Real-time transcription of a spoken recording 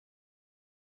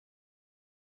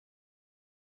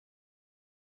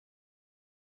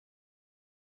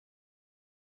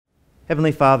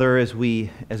Heavenly Father, as we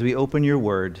open your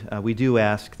word, we do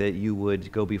ask that you would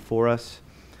go before us,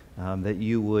 that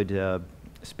you would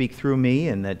speak through me,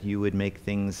 and that you would make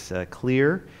things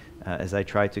clear as I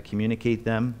try to communicate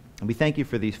them. And we thank you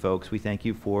for these folks. We thank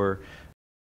you for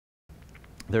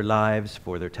their lives,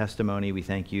 for their testimony. We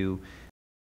thank you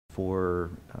for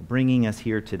bringing us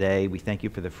here today. We thank you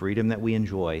for the freedom that we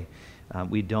enjoy.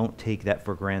 We don't take that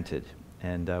for granted.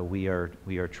 And we are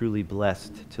truly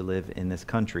blessed to live in this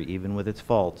country, even with its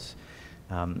faults.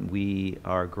 We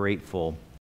are grateful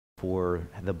for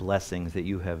the blessings that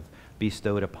you have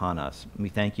bestowed upon us. We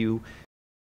thank you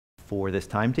for this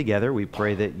time together. We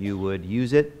pray that you would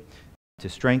use it to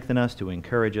strengthen us, to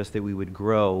encourage us, that we would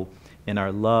grow in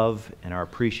our love and our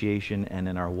appreciation and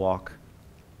in our walk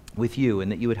with you,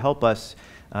 and that you would help us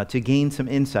to gain some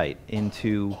insight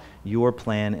into your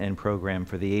plan and program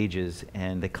for the ages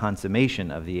and the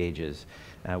consummation of the ages,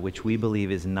 which we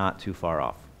believe is not too far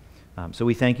off. So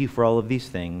we thank you for all of these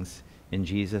things. In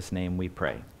Jesus' name we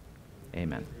pray.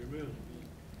 Amen. Amen.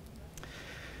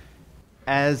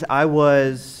 As I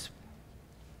was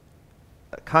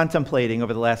contemplating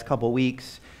over the last couple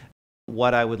weeks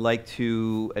what I would like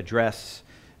to address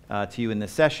to you in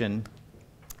this session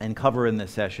and cover in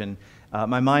this session,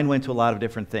 my mind went to a lot of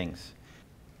different things.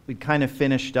 We kind of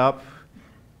finished up,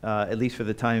 at least for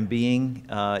the time being,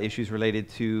 issues related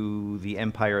to the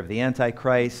empire of the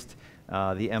Antichrist,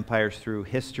 the empires through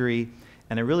history,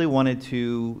 and I really wanted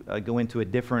to go into a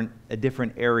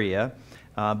different area,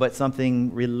 but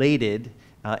something related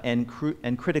and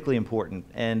critically important.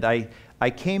 And I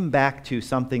came back to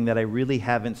something that I really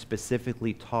haven't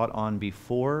specifically taught on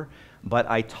before, but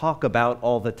I talk about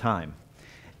all the time.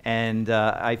 And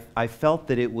I felt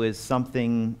that it was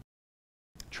something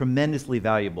tremendously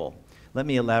valuable. Let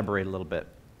me elaborate a little bit.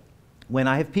 When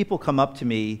I have people come up to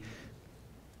me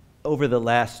over the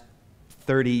last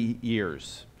 30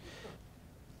 years,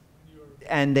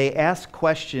 and they ask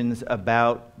questions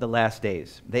about the last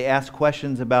days. They ask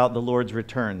questions about the Lord's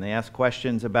return. They ask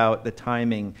questions about the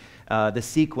timing, the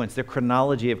sequence, the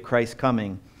chronology of Christ's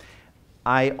coming.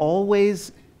 I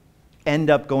always end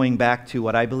up going back to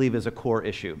what I believe is a core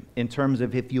issue in terms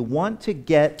of if you want to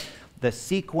get the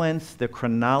sequence, the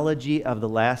chronology of the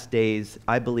last days,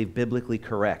 I believe biblically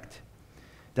correct.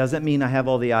 Doesn't mean I have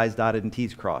all the I's dotted and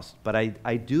T's crossed, but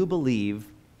I do believe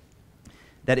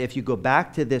that if you go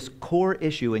back to this core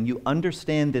issue and you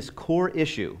understand this core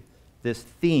issue, this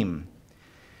theme,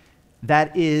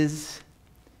 that is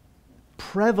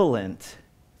prevalent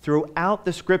throughout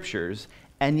the scriptures,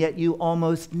 and yet you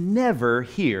almost never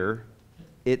hear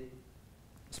it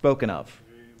spoken of.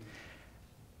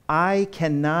 I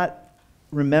cannot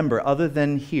remember, other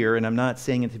than here, and I'm not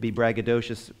saying it to be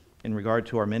braggadocious in regard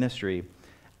to our ministry,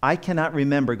 I cannot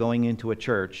remember going into a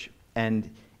church and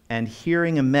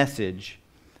hearing a message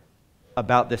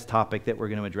about this topic that we're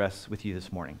going to address with you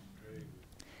this morning.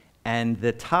 And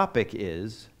the topic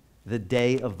is the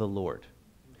day of the Lord.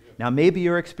 Now, maybe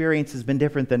your experience has been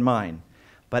different than mine,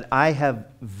 but I have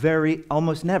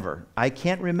almost never, I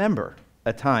can't remember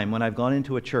a time when I've gone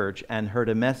into a church and heard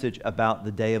a message about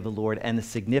the day of the Lord and the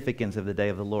significance of the day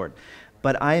of the Lord.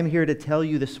 But I am here to tell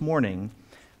you this morning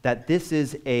that this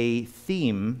is a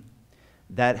theme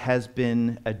that has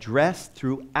been addressed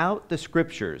throughout the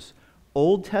scriptures,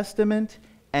 Old Testament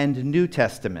and New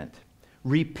Testament,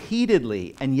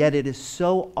 repeatedly, and yet it is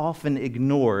so often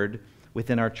ignored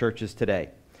within our churches today.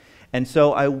 And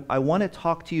so I want to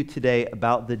talk to you today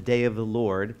about the day of the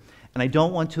Lord. And I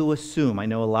don't want to assume, I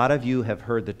know a lot of you have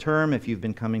heard the term. If you've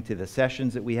been coming to the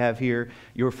sessions that we have here,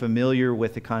 you're familiar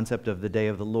with the concept of the day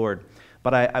of the Lord.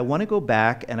 But I want to go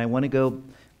back, and I want to go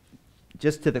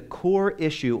just to the core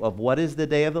issue of what is the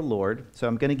day of the Lord. So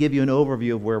I'm going to give you an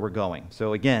overview of where we're going.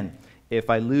 So again, if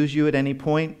I lose you at any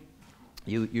point,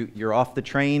 you're off the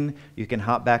train. You can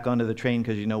hop back onto the train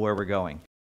because you know where we're going.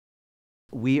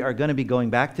 We are going to be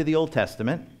going back to the Old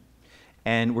Testament.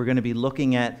 And we're going to be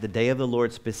looking at the day of the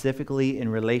Lord specifically in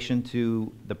relation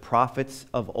to the prophets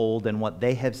of old and what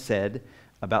they have said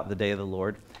about the day of the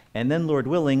Lord. And then, Lord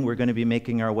willing, we're going to be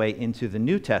making our way into the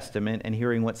New Testament and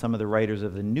hearing what some of the writers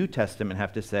of the New Testament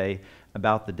have to say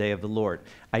about the day of the Lord.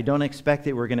 I don't expect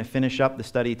that we're going to finish up the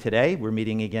study today. We're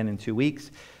meeting again in 2 weeks.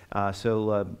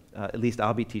 So at least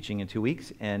I'll be teaching in 2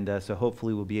 weeks. And so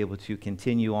hopefully we'll be able to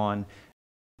continue on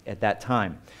at that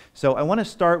time. So I want to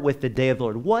start with the day of the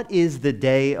Lord. What is the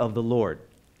day of the Lord?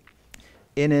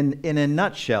 In a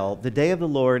nutshell, the day of the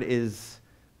Lord is,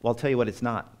 well, I'll tell you what it's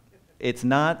not. It's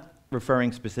not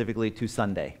referring specifically to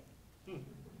Sunday.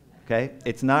 Okay?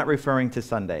 It's not referring to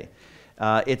Sunday.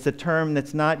 It's a term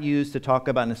that's not used to talk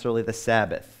about necessarily the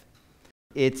Sabbath.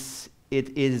 It's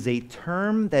It is a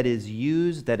term that is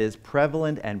used, that is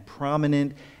prevalent and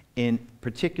prominent in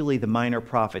particularly the minor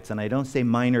prophets. And I don't say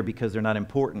minor because they're not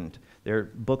important. Their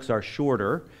books are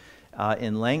shorter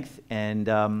in length,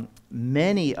 and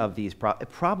many of these,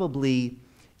 probably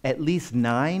at least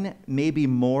 9, maybe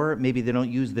more. Maybe they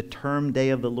don't use the term Day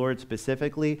of the Lord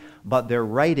specifically, but they're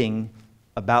writing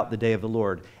about the Day of the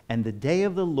Lord. And the Day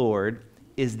of the Lord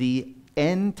is the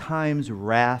end times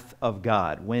wrath of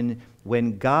God.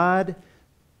 When God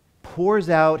pours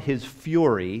out his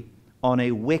fury on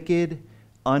a wicked,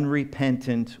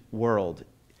 unrepentant world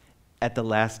at the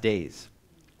last days.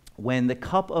 When the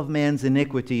cup of man's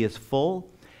iniquity is full,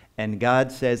 and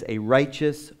God says, a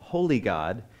righteous, holy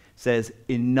God says,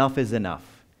 enough is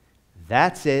enough.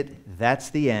 That's it.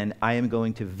 That's the end. I am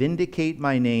going to vindicate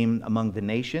my name among the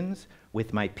nations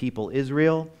with my people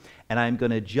Israel, and I'm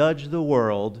going to judge the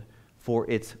world for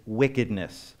its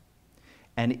wickedness.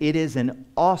 And it is an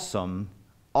awesome,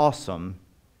 awesome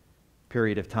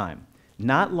period of time.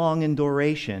 Not long in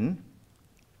duration,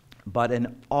 but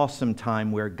an awesome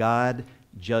time where God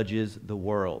judges the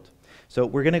world. So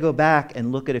we're going to go back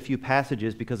and look at a few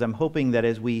passages, because I'm hoping that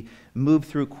as we move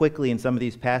through quickly in some of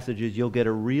these passages, you'll get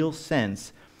a real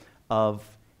sense of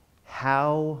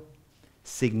how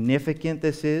significant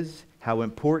this is, how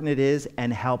important it is,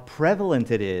 and how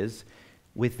prevalent it is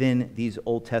within these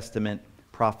Old Testament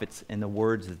prophets and the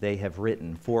words that they have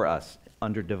written for us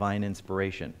under divine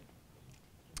inspiration.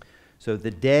 So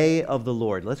the day of the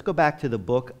Lord. Let's go back to the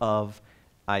book of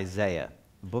Isaiah.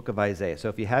 Book of Isaiah. So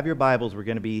if you have your Bibles, we're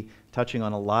going to be touching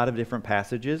on a lot of different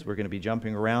passages. We're going to be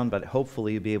jumping around, but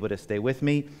hopefully you'll be able to stay with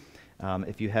me.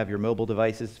 If you have your mobile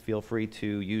devices, feel free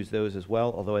to use those as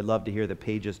well, although I'd love to hear the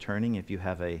pages turning if you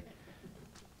have a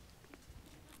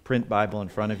print Bible in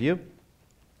front of you.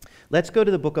 Let's go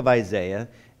to the book of Isaiah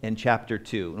in chapter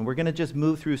 2. And we're going to just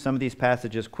move through some of these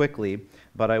passages quickly,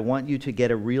 but I want you to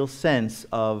get a real sense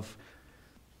of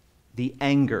the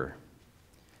anger,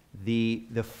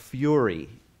 the fury,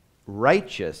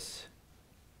 righteous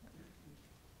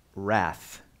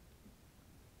wrath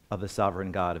of the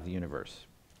sovereign God of the universe.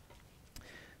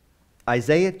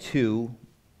 Isaiah 2,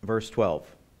 verse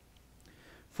 12.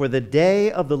 For the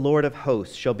day of the Lord of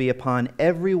hosts shall be upon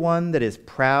everyone that is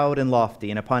proud and lofty,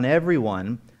 and upon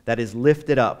everyone that is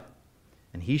lifted up,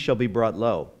 and he shall be brought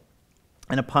low.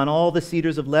 And upon all the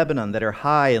cedars of Lebanon that are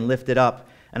high and lifted up,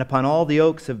 and upon all the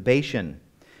oaks of Bashan,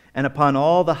 and upon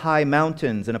all the high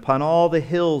mountains, and upon all the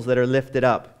hills that are lifted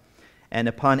up, and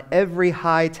upon every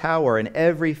high tower and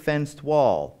every fenced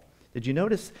wall. Did you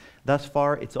notice thus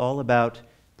far it's all about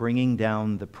bringing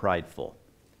down the prideful,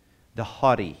 the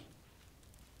haughty.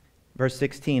 Verse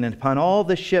 16, and upon all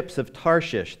the ships of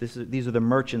Tarshish, these are the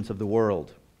merchants of the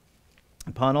world,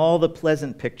 upon all the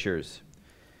pleasant pictures,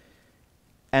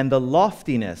 and the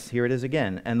loftiness, here it is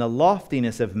again, and the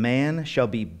loftiness of man shall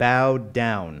be bowed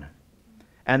down,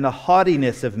 and the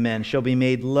haughtiness of men shall be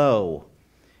made low,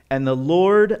 and the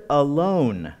Lord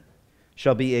alone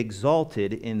shall be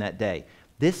exalted in that day.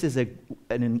 This is an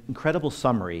incredible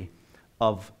summary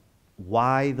of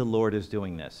why the Lord is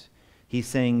doing this. He's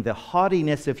saying the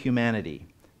haughtiness of humanity,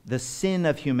 the sin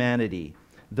of humanity,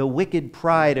 the wicked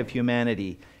pride of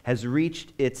humanity has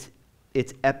reached its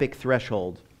epic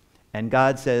threshold. And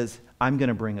God says, I'm going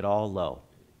to bring it all low.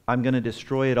 I'm going to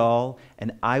destroy it all,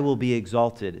 and I will be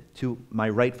exalted to my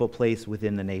rightful place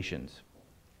within the nations.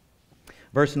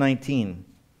 Verse 19,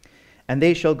 and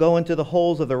they shall go into the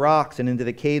holes of the rocks and into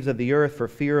the caves of the earth for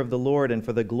fear of the Lord and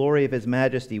for the glory of his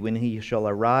majesty, when he shall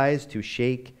arise to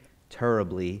shake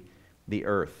terribly the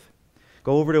earth.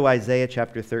 Go over to Isaiah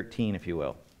chapter 13, if you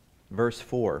will. Verse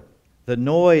 4. The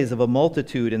noise of a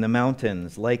multitude in the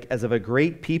mountains, like as of a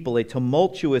great people, a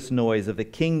tumultuous noise of the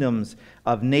kingdoms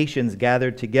of nations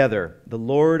gathered together. The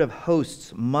Lord of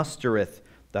hosts mustereth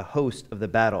the host of the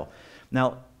battle.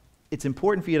 Now, it's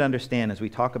important for you to understand as we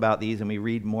talk about these and we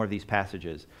read more of these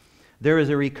passages, there is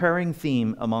a recurring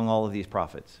theme among all of these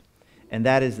prophets, and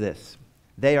that is this.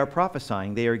 They are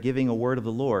prophesying, they are giving a word of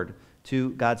the Lord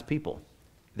to God's people.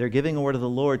 They're giving a word of the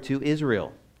Lord to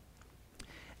Israel.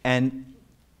 And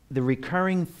the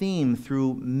recurring theme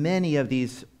through many of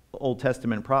these Old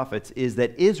Testament prophets is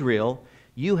that Israel,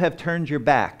 you have turned your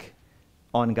back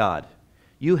on God.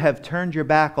 You have turned your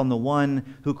back on the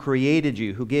one who created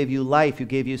you, who gave you life, who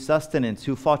gave you sustenance,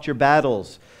 who fought your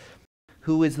battles,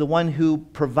 who is the one who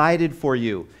provided for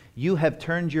you. You have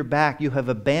turned your back. You have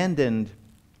abandoned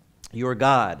your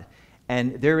God.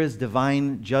 And there is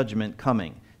divine judgment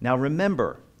coming. Now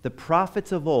remember, the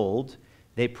prophets of old,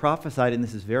 they prophesied, and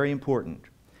this is very important,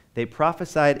 they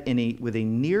prophesied with a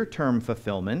near-term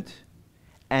fulfillment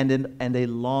and a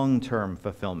long-term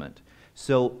fulfillment.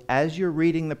 So as you're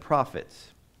reading the prophets,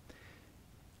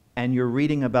 and you're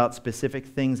reading about specific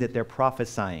things that they're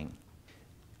prophesying,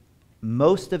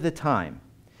 most of the time,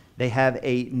 they have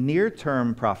a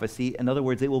near-term prophecy. In other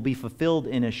words, it will be fulfilled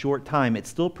in a short time. It's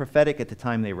still prophetic at the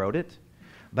time they wrote it,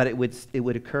 but it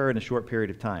would occur in a short period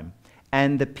of time.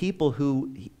 And the people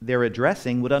who they're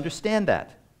addressing would understand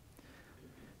that.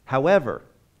 However,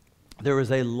 there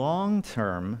is a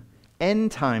long-term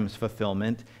end times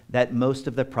fulfillment that most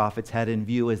of the prophets had in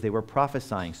view as they were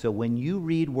prophesying. So when you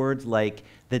read words like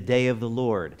the day of the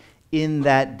Lord, in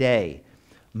that day,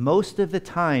 most of the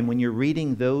time when you're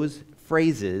reading those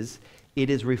phrases, it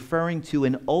is referring to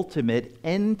an ultimate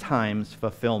end times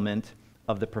fulfillment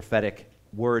of the prophetic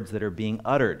words that are being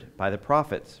uttered by the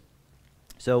prophets.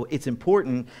 So it's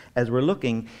important as we're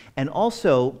looking. And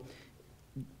also,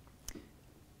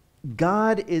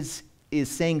 God is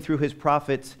saying through his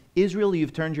prophets, Israel,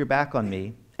 you've turned your back on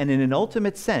me, and in an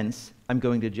ultimate sense, I'm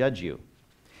going to judge you.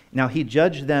 Now, he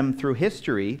judged them through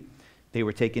history. They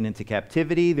were taken into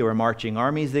captivity. There were marching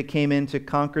armies that came in to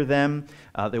conquer them.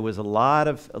 There was a lot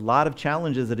of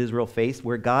challenges that Israel faced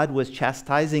where God was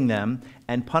chastising them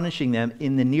and punishing them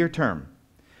in the near term.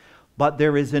 But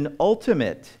there is an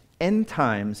ultimate end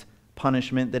times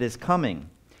punishment that is coming,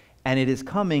 and it is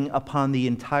coming upon the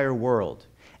entire world.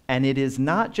 And it is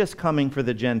not just coming for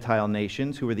the Gentile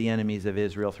nations who were the enemies of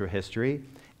Israel through history.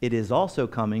 It is also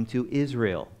coming to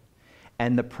Israel.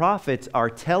 And the prophets are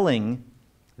telling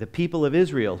the people of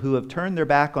Israel who have turned their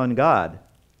back on God,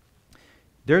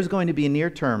 there's going to be a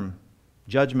near-term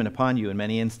judgment upon you in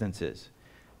many instances.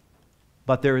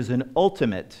 But there is an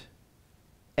ultimate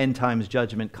end times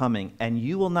judgment coming, and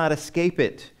you will not escape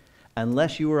it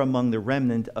unless you are among the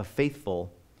remnant of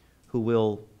faithful who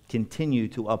will continue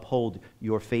to uphold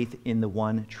your faith in the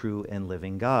one true and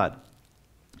living God.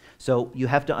 So you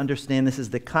have to understand this is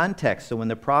the context. So when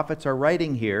the prophets are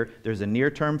writing here, there's a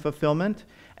near-term fulfillment,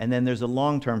 and then there's a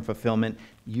long-term fulfillment,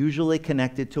 usually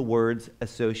connected to words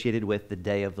associated with the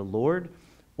day of the Lord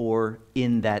or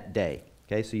in that day.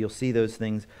 Okay, so you'll see those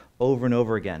things over and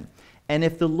over again. And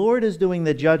if the Lord is doing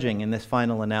the judging in this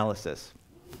final analysis,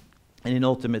 in an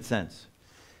ultimate sense,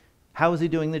 how is he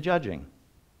doing the judging?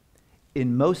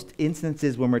 In most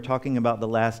instances when we're talking about the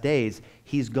last days,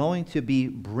 he's going to be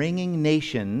bringing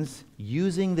nations,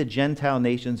 using the Gentile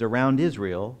nations around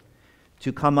Israel,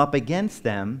 to come up against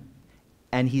them,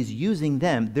 and he's using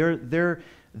them. They're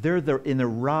in the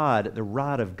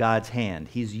rod of God's hand.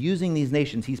 He's using these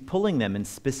nations. He's pulling them in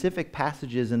specific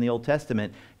passages in the Old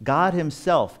Testament. God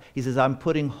himself, he says, I'm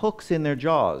putting hooks in their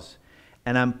jaws,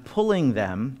 and I'm pulling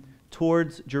them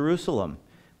towards Jerusalem.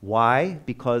 Why?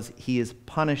 Because he is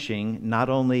punishing not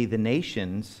only the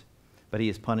nations, but he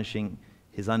is punishing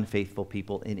his unfaithful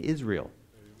people in Israel.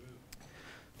 Amen.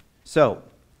 So,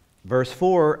 verse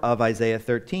 4 of Isaiah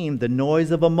 13, the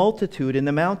noise of a multitude in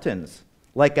the mountains,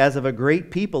 like as of a great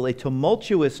people, a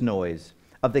tumultuous noise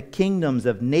of the kingdoms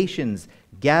of nations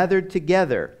gathered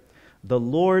together. The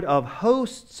Lord of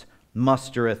hosts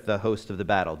mustereth the host of the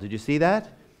battle. Did you see that?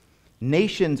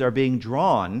 Nations are being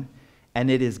drawn, and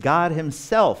it is God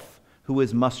himself who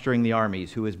is mustering the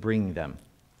armies, who is bringing them.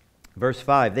 Verse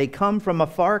 5, they come from a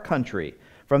far country,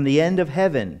 from the end of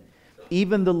heaven,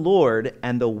 even the Lord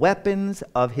and the weapons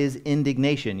of his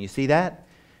indignation. You see that?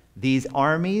 These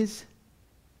armies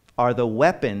are the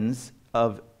weapons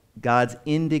of God's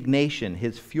indignation,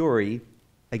 his fury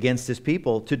against his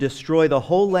people to destroy the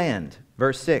whole land.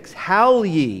 Verse 6, howl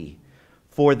ye,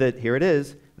 for here it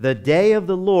is, the day of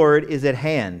the Lord is at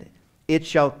hand. It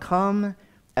shall come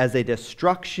as a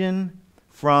destruction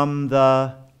from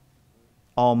the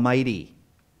Almighty.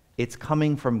 It's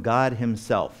coming from God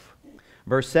himself.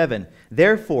 Verse 7,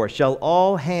 therefore shall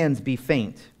all hands be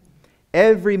faint,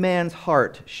 every man's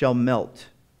heart shall melt.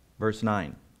 Verse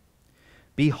 9,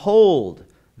 behold,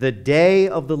 the day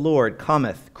of the Lord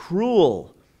cometh,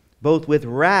 cruel, both with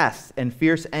wrath and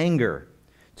fierce anger,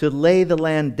 to lay the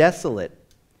land desolate,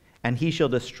 and he shall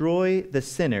destroy the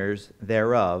sinners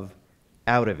thereof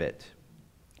out of it.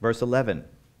 Verse 11,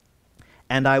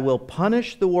 and I will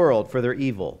punish the world for their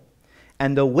evil,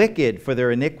 and the wicked for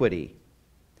their iniquity,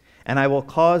 and I will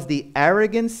cause the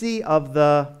arrogancy of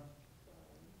the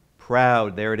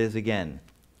proud, there it is again,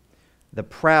 the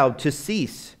proud to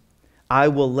cease. I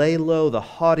will lay low the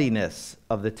haughtiness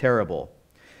of the terrible.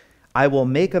 I will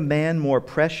make a man more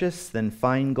precious than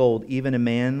fine gold, even a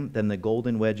man than the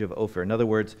golden wedge of Ophir. In other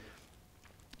words,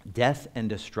 death and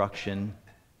destruction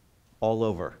all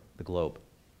over the globe,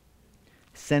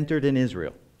 centered in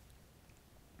Israel.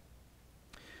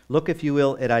 Look, if you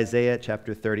will, at Isaiah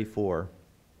chapter 34,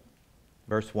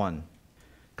 verse 1.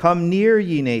 Come near,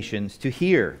 ye nations, to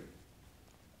hear,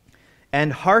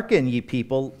 And hearken, ye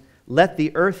people, let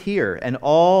the earth hear, and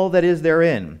all that is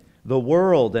therein, the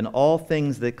world and all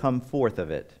things that come forth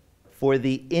of it. For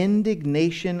the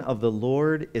indignation of the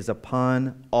Lord is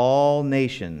upon all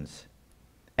nations,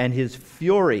 and his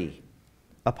fury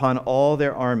upon all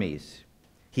their armies.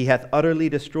 He hath utterly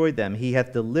destroyed them. He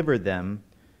hath delivered them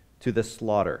to the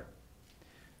slaughter.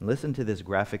 Listen to this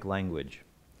graphic language.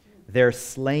 Their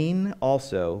slain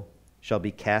also shall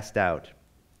be cast out,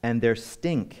 and their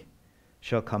stink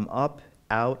shall come up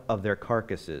out of their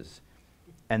carcasses,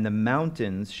 and the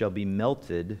mountains shall be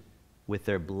melted with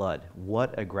their blood.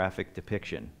 What a graphic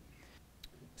depiction.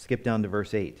 Skip down to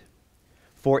verse 8.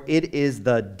 For it is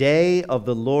the day of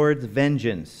the Lord's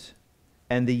vengeance,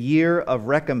 and the year of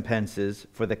recompenses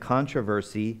for the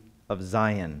controversy of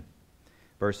Zion.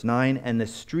 Verse 9, and the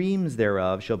streams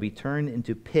thereof shall be turned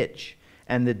into pitch,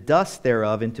 and the dust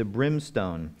thereof into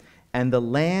brimstone, and the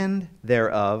land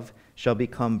thereof shall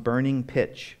become burning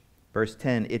pitch. Verse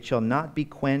 10, it shall not be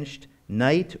quenched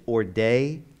night or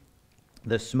day.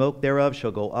 The smoke thereof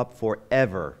shall go up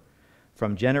forever.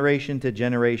 From generation to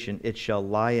generation it shall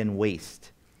lie in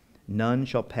waste. None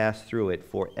shall pass through it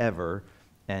forever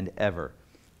and ever.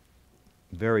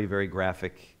 Very, very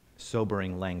graphic,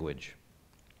 sobering language.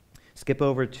 Skip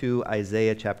over to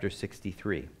Isaiah chapter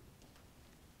 63.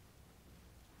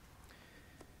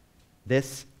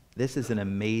 This is an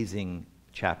amazing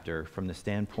chapter from the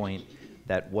standpoint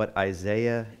that what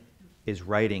Isaiah is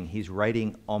writing, he's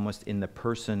writing almost in the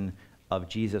person of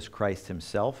Jesus Christ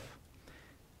himself.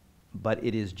 But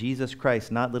it is Jesus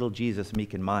Christ, not little Jesus,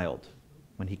 meek and mild,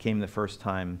 when he came the first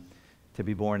time to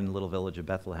be born in the little village of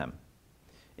Bethlehem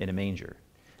in a manger.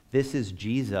 This is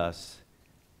Jesus,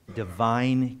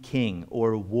 divine king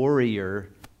or warrior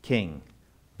king,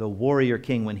 the warrior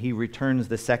king when he returns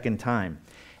the second time.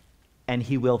 And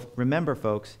he will, remember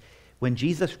folks, when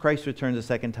Jesus Christ returns the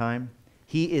second time,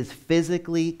 he is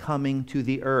physically coming to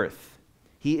the earth.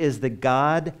 He is the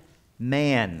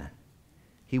God-man.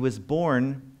 He was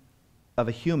born of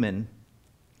a human.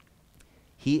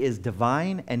 He is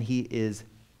divine and he is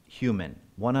human.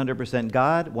 100%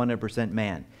 God, 100%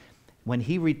 man. When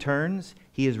he returns,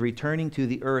 he is returning to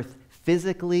the earth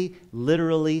physically,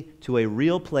 literally, to a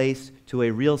real place, to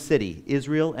a real city,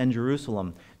 Israel and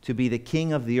Jerusalem, to be the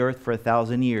king of the earth for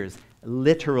 1,000 years.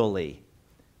 Literally.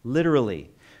 Literally.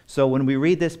 So when we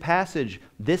read this passage,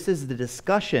 this is the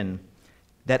discussion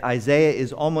that Isaiah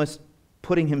is almost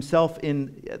putting himself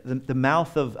in the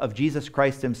mouth of Jesus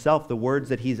Christ himself, the words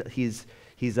that he's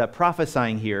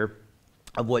prophesying here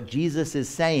of what Jesus is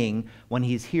saying when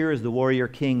he's here as the warrior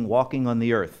king walking on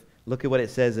the earth. Look at what it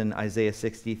says in Isaiah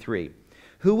 63.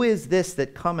 Who is this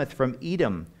that cometh from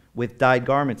Edom with dyed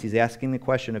garments? He's asking the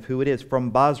question of who it is.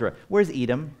 From Basra. Where's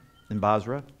Edom and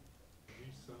Basra?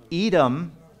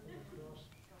 Edom,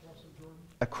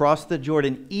 across the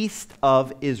Jordan, east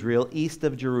of Israel, east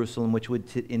of Jerusalem, which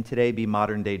would in today be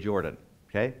modern-day Jordan.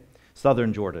 Okay?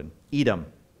 Southern Jordan. Edom.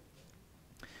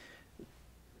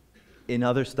 In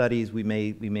other studies, we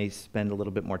may spend a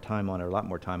little bit more time on it, or a lot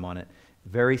more time on it.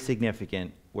 Very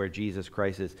significant where Jesus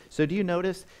Christ is. So do you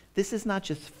notice, this is not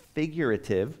just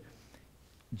figurative.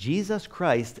 Jesus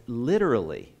Christ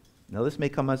literally, now this may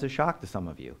come as a shock to some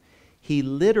of you, he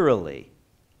literally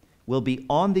will be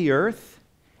on the earth,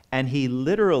 and he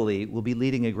literally will be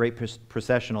leading a great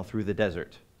processional through the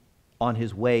desert on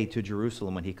his way to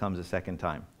Jerusalem when he comes a second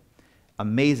time.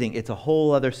 Amazing. It's a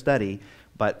whole other study,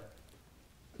 but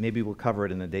maybe we'll cover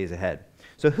it in the days ahead.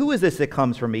 So who is this that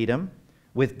comes from Edom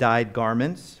with dyed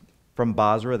garments? From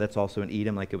Basra, that's also in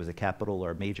Edom, like it was a capital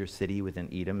or a major city within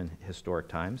Edom in historic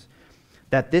times.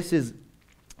 That this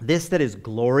that is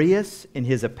glorious in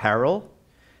his apparel,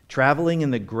 traveling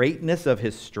in the greatness of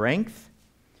his strength.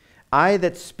 I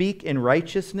that speak in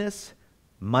righteousness,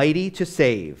 mighty to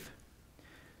save.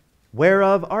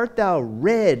 Whereof art thou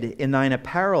red in thine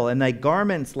apparel, and thy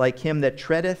garments like him that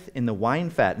treadeth in the wine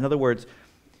fat. In other words,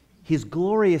 he's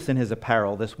glorious in his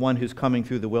apparel, this one who's coming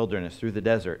through the wilderness, through the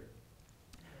desert.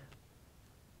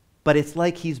 But it's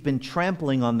like he's been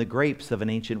trampling on the grapes of an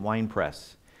ancient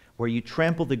winepress, where you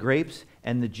trample the grapes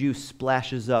and the juice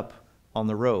splashes up on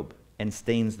the robe and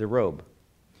stains the robe.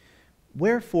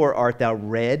 Wherefore art thou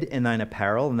red in thine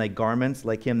apparel, and thy garments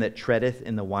like him that treadeth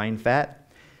in the wine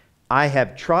fat? I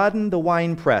have trodden the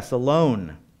winepress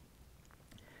alone,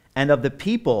 and of the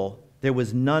people there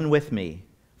was none with me.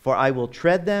 For I will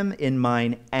tread them in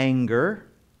mine anger,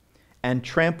 and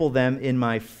trample them in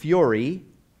my fury,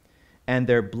 and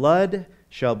their blood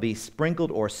shall be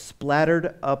sprinkled or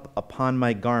splattered up upon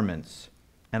my garments,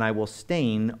 and I will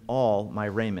stain all my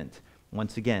raiment.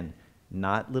 Once again,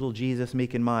 not little Jesus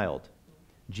meek and mild.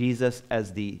 Jesus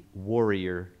as the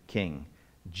warrior king,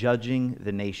 judging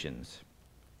the nations.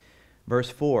 Verse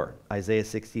 4, Isaiah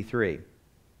 63.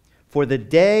 For the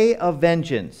day of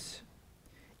vengeance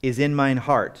is in mine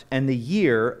heart, and the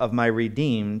year of my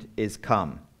redeemed is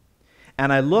come.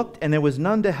 And I looked, and there was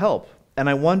none to help, and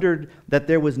I wondered that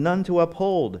there was none to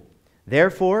uphold.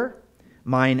 Therefore,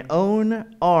 mine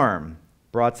own arm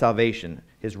brought salvation,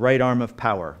 his right arm of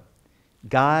power.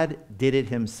 God did it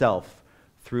himself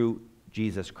through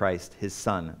Jesus Christ, his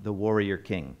Son, the warrior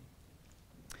king.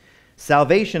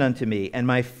 Salvation unto me, and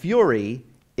my fury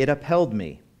it upheld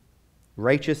me.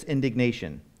 Righteous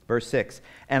indignation. Verse 6,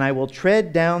 and I will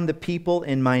tread down the people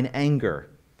in mine anger,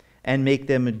 and make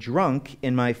them drunk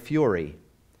in my fury,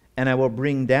 and I will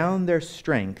bring down their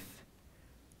strength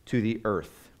to the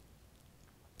earth.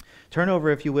 Turn over,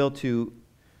 if you will, to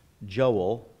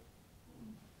Joel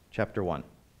chapter 1.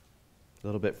 A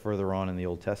little bit further on in the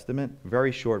Old Testament.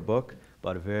 Very short book,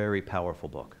 but a very powerful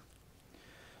book.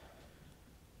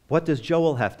 What does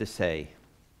Joel have to say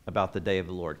about the day of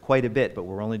the Lord? Quite a bit, but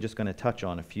we're only just going to touch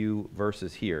on a few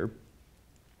verses here.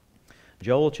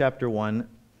 Joel chapter 1,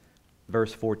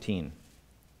 verse 14.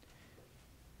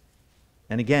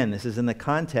 And again, this is in the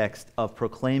context of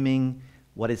proclaiming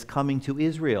what is coming to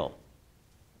Israel,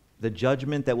 the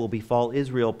judgment that will befall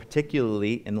Israel,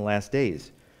 particularly in the last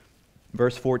days.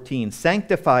 Verse 14,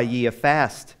 sanctify ye a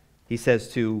fast, he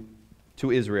says to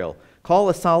Israel. Call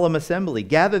a solemn assembly,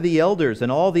 gather the elders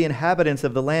and all the inhabitants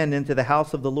of the land into the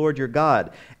house of the Lord your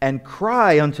God, and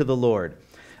cry unto the Lord.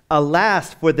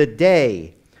 Alas, for the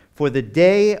day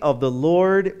of the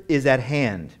Lord is at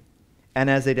hand, and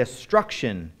as a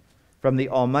destruction from the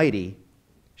Almighty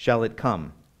shall it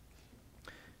come.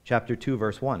 Chapter 2,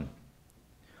 verse 1.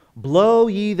 Blow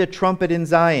ye the trumpet in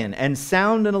Zion, and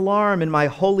sound an alarm in my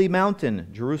holy mountain,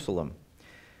 Jerusalem.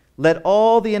 Let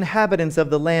all the inhabitants of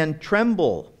the land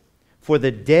tremble, for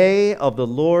the day of the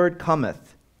Lord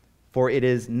cometh, for it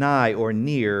is nigh or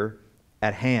near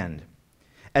at hand.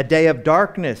 A day of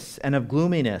darkness and of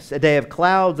gloominess, a day of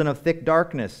clouds and of thick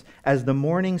darkness, as the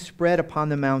morning spread upon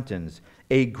the mountains.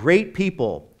 A great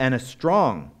people and a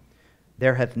strong,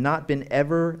 there hath not been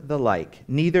ever the like,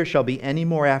 neither shall be any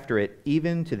more after it,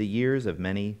 even to the years of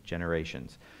many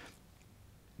generations.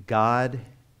 God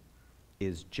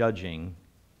is judging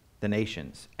the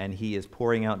nations, and he is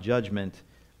pouring out judgment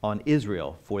on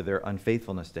Israel for their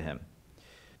unfaithfulness to him.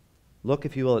 Look,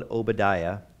 if you will, at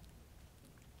Obadiah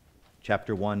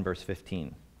chapter 1, verse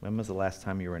 15. When was the last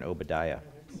time you were in Obadiah?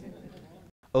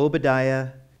 Obadiah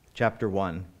chapter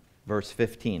 1, verse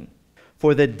 15.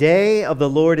 For the day of the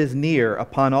Lord is near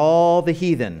upon all the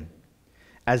heathen.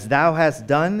 As thou hast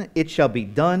done, it shall be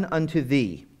done unto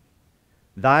thee.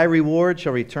 Thy reward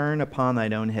shall return upon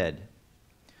thine own head.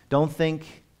 Don't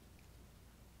think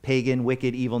pagan,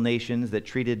 wicked, evil nations that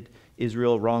treated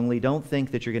Israel wrongly. Don't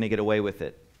think that you're going to get away with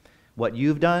it. What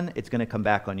you've done, it's going to come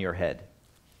back on your head.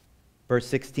 Verse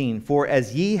 16, for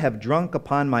as ye have drunk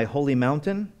upon my holy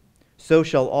mountain, so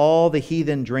shall all the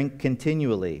heathen drink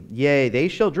continually. Yea, they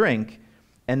shall drink,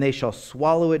 and they shall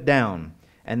swallow it down,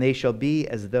 and they shall be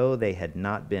as though they had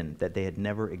not been, that they had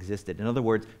never existed. In other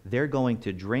words, they're going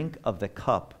to drink of the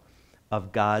cup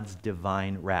of God's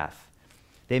divine wrath.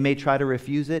 They may try to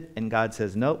refuse it, and God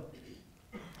says, nope,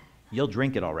 you'll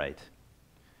drink it all right.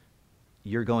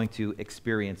 You're going to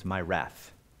experience my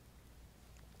wrath.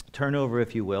 Turn over,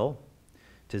 if you will,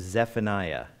 to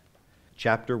Zephaniah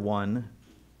chapter 1.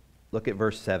 Look at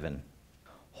verse 7.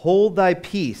 Hold thy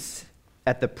peace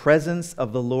at the presence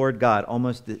of the Lord God.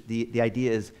 Almost the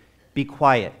idea is be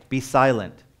quiet, be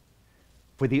silent,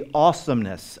 for the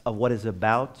awesomeness of what is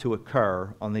about to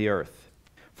occur on the earth.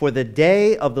 For the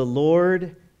day of the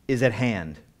Lord is at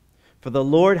hand. For the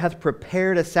Lord hath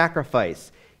prepared a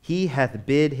sacrifice. He hath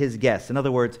bid his guests. In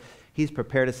other words, he's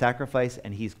prepared a sacrifice,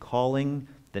 and he's calling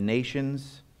the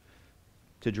nations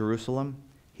to Jerusalem.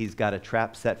 He's got a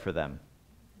trap set for them.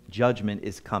 Judgment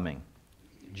is coming.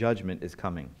 Judgment is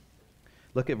coming.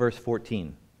 Look at verse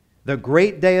 14. The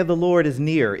great day of the Lord is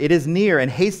near. It is near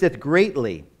and hasteth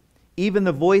greatly. Even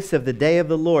the voice of the day of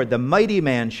the Lord. The mighty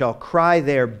man shall cry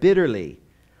there bitterly.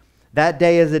 That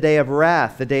day is a day of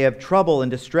wrath, a day of trouble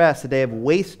and distress, a day of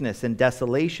wasteness and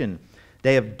desolation, a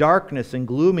day of darkness and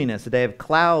gloominess, a day of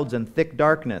clouds and thick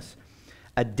darkness,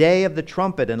 a day of the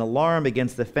trumpet and alarm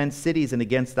against the fenced cities and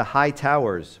against the high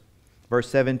towers. Verse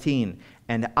 17,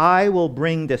 and I will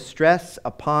bring distress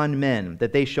upon men,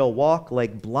 that they shall walk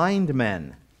like blind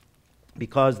men,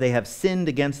 because they have sinned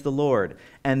against the Lord,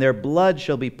 and their blood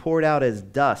shall be poured out as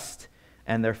dust,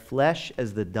 and their flesh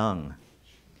as the dung.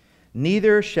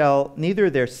 Neither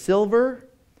their silver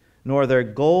nor their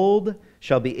gold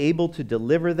shall be able to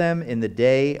deliver them in the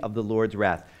day of the Lord's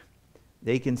wrath.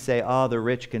 They can say, oh, the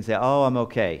rich can say, oh, I'm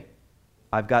okay.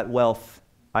 I've got wealth.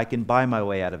 I can buy my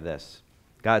way out of this.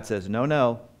 God says, no,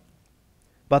 no.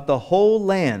 But the whole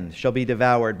land shall be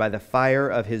devoured by the fire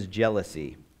of his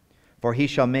jealousy, for he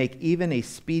shall make even a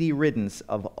speedy riddance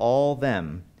of all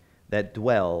them that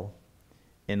dwell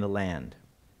in the land.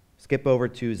 Skip over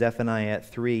to Zephaniah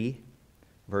 3,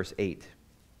 verse 8.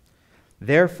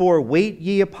 Therefore wait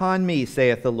ye upon me,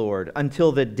 saith the Lord,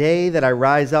 until the day that I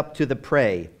rise up to the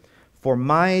prey. For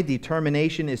my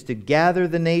determination is to gather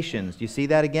the nations. Do you see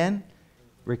that again?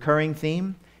 Recurring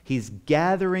theme. He's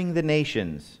gathering the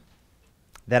nations,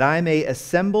 that I may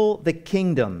assemble the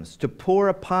kingdoms, to pour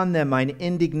upon them mine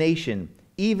indignation,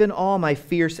 even all my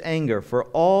fierce anger, for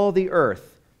all the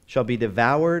earth shall be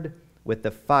devoured with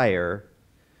the fire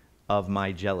of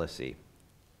my jealousy.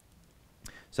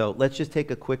 So let's just take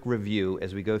a quick review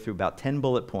as we go through about 10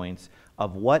 bullet points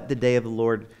of what the day of the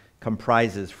Lord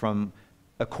comprises from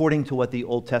according to what the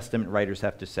Old Testament writers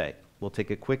have to say. We'll take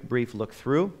a quick brief look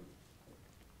through.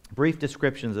 Brief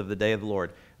descriptions of the day of the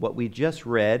Lord. What we just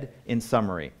read in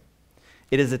summary.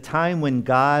 It is a time when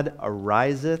God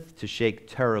ariseth to shake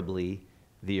terribly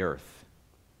the earth.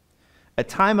 A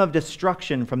time of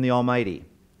destruction from the Almighty.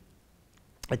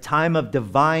 A time of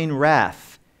divine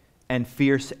wrath and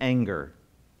fierce anger.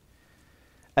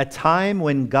 A time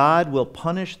when God will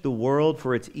punish the world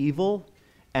for its evil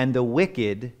and the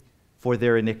wicked for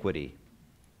their iniquity.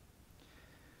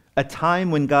 A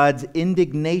time when God's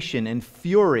indignation and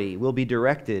fury will be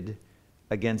directed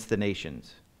against the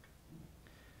nations.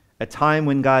 A time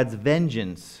when God's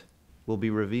vengeance will be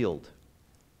revealed.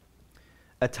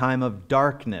 A time of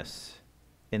darkness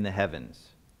in the heavens.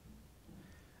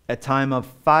 A time of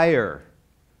fire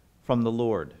from the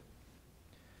Lord.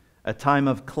 A time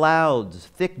of clouds,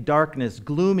 thick darkness,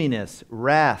 gloominess,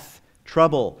 wrath,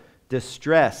 trouble,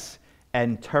 distress,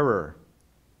 and terror.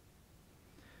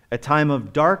 A time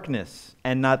of darkness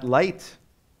and not light,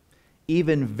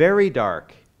 even very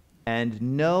dark, and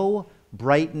no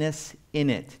brightness in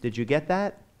it. Did you get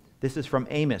that? This is from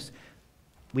Amos.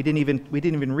 We didn't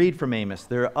even read from Amos.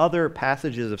 There are other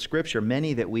passages of Scripture,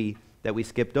 many that we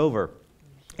skipped over.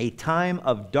 A time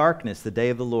of darkness, the day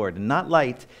of the Lord, and not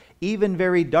light, even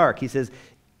very dark. He says,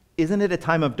 isn't it a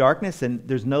time of darkness and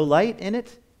there's no light in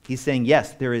it? He's saying,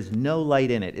 yes, there is no light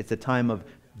in it. It's a time of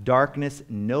darkness,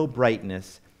 no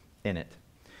brightness in it.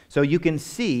 So you can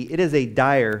see it is a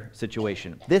dire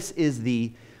situation. This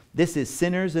is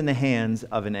sinners in the hands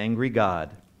of an angry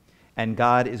God, and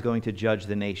God is going to judge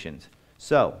the nations.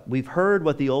 So we've heard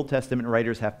what the Old Testament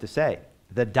writers have to say,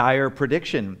 the dire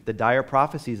prediction, the dire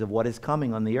prophecies of what is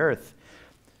coming on the earth.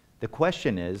 The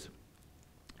question is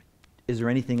there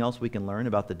anything else we can learn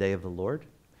about the day of the Lord?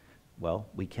 Well,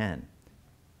 we can.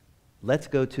 Let's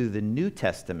go to the New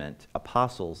Testament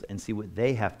apostles and see what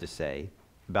they have to say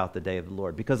about the day of the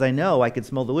Lord. Because I know I can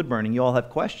smell the wood burning. You all have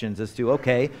questions as to,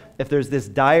 okay, if there's these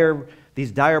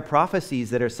dire prophecies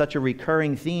that are such a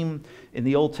recurring theme in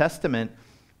the Old Testament,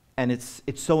 and it's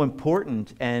so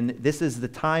important, and this is the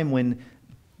time when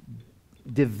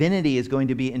divinity is going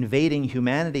to be invading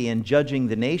humanity and judging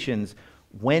the nations.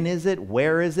 When is it?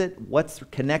 Where is it? What's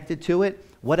connected to it?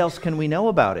 What else can we know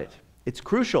about it? It's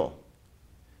crucial.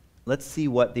 Let's see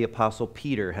what the Apostle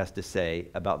Peter has to say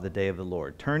about the day of the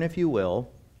Lord. Turn, if you will,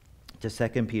 to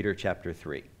 2 Peter chapter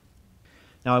 3.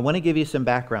 Now, I want to give you some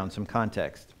background, some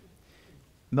context.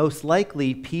 Most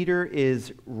likely, Peter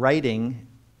is writing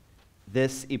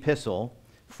this epistle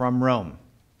from Rome.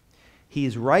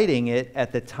 He's writing it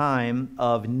at the time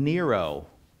of Nero,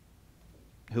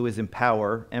 who is in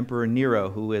power, Emperor Nero,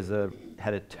 who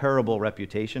had a terrible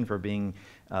reputation for being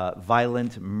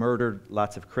violent, murdered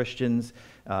lots of Christians,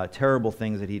 terrible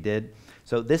things that he did.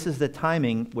 So this is the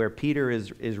timing where Peter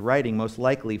is writing, most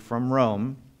likely from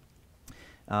Rome,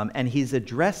 and he's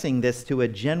addressing this to a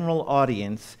general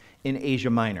audience in Asia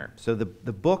Minor. So the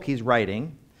book he's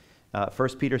writing, 1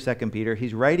 Peter, 2 Peter,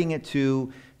 he's writing it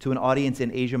to an audience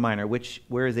in Asia Minor,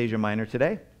 where is Asia Minor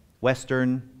today?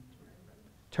 Western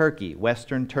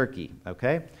Turkey,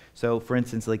 okay? So, for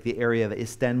instance, like the area of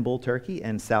Istanbul, Turkey,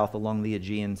 and south along the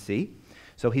Aegean Sea.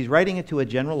 So he's writing it to a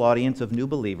general audience of new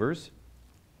believers,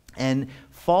 and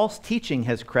false teaching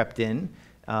has crept in,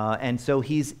 and so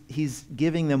he's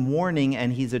giving them warning,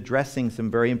 and he's addressing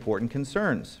some very important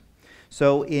concerns.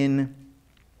 So in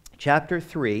chapter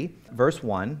 3, verse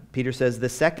 1, Peter says, "The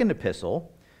second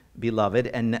epistle, beloved,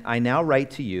 and I now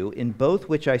write to you, in both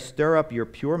which I stir up your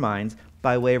pure minds,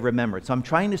 by way of remembrance. So I'm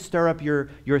trying to stir up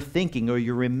your thinking or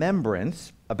your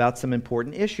remembrance about some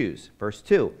important issues. Verse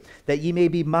 2, that ye may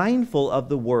be mindful of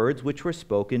the words which were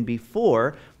spoken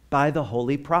before by the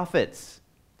holy prophets.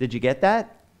 Did you get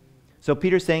that? So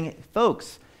Peter's saying,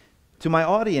 folks, to my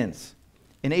audience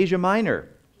in Asia Minor,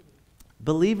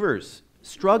 believers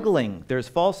struggling, there's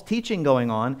false teaching going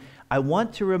on. I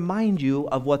want to remind you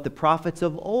of what the prophets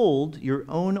of old, your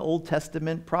own Old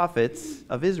Testament prophets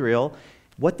of Israel,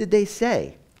 what did they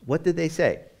say? What did they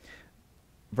say?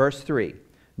 Verse 3,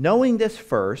 knowing this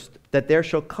first, that there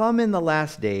shall come in the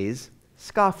last days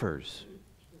scoffers,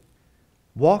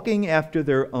 walking after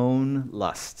their own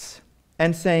lusts,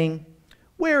 and saying,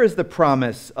 where is the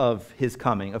promise of his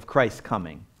coming, of Christ's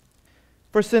coming?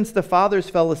 For since the fathers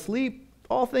fell asleep,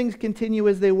 all things continue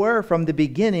as they were from the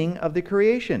beginning of the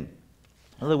creation.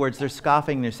 In other words, they're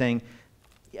scoffing. They're saying,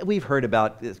 yeah, we've heard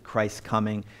about this Christ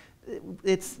coming.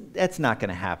 That's not going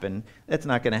to happen. That's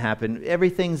not going to happen.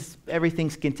 Everything's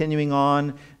continuing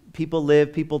on. People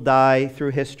live, people die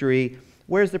through history.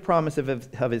 Where's the promise of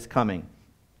his coming?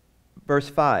 Verse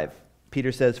 5,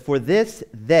 Peter says, for this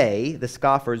they, the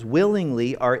scoffers,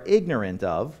 willingly are ignorant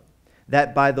of,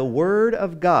 that by the word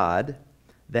of God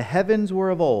the heavens were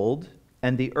of old,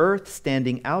 and the earth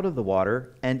standing out of the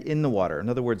water and in the water. In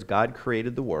other words, God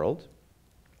created the world,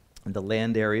 and the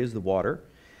land area is the water.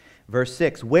 Verse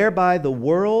 6, whereby the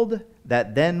world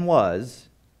that then was,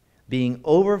 being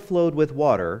overflowed with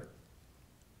water,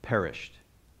 perished.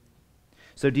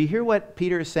 So do you hear what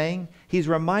Peter is saying? He's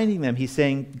reminding them, he's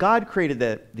saying, God created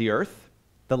the earth,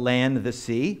 the land, the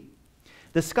sea.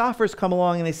 The scoffers come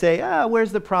along and they say,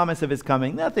 where's the promise of his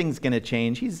coming? Nothing's going to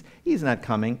change. He's not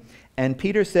coming. And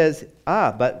Peter says,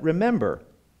 but remember,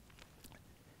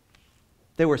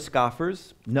 there were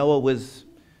scoffers. Noah was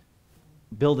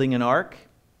building an ark,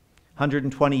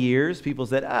 120 years. People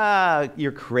said,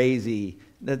 you're crazy.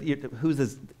 Who's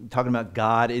this talking about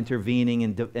God intervening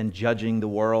and judging the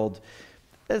world?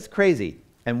 That's crazy.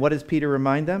 And what does Peter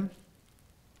remind them?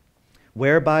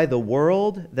 Whereby the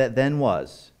world that then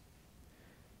was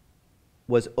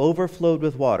overflowed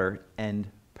with water and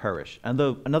perished. In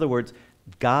other words,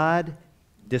 God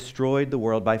destroyed the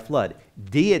world by flood.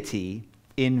 Deity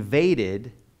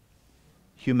invaded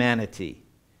humanity.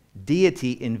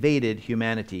 Deity invaded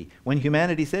humanity. When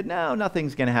humanity said, no,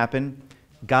 nothing's going to happen,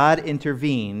 God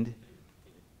intervened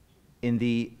in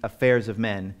the affairs of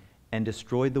men and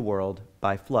destroyed the world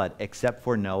by flood, except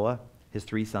for Noah, his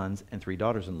 3 sons, and 3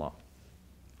 daughters-in-law.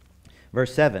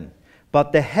 Verse 7,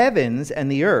 but the heavens and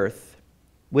the earth,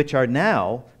 which are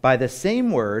now, by the same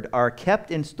word, are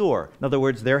kept in store. In other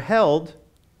words, they're held,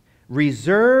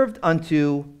 reserved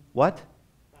unto what?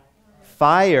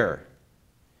 Fire,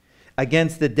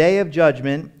 against the day of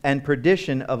judgment and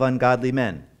perdition of ungodly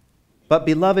men. But,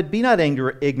 beloved, be not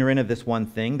ignorant of this one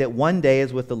thing, that one day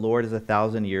is with the Lord as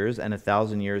 1,000 years, and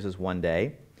 1,000 years is one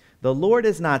day. The Lord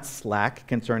is not slack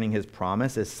concerning his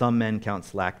promise, as some men count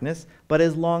slackness, but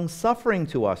is long-suffering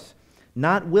to us,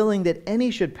 not willing that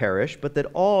any should perish, but that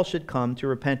all should come to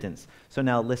repentance. So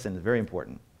now listen, it's very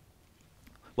important.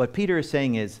 What Peter is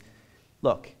saying is,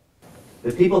 look,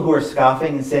 the people who are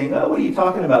scoffing and saying, what are you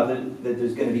talking about? That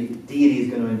there's going to be, deity is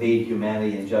going to invade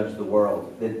humanity and judge the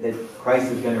world, that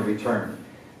Christ is going to return.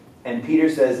 And Peter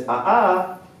says,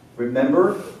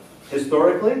 remember,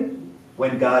 historically,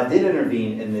 when God did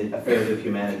intervene in the affairs of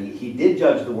humanity, he did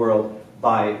judge the world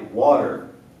by water,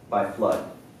 by flood.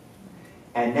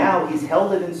 And now he's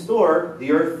held it in store,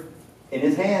 the earth in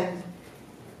his hand,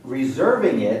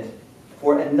 reserving it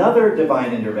for another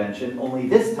divine intervention, only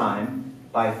this time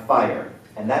by fire.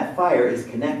 And that fire is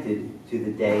connected to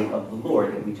the day of the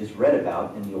Lord that we just read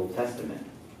about in the Old Testament.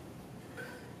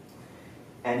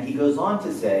 And he goes on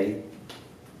to say,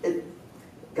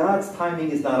 God's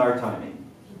timing is not our timing.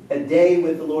 A day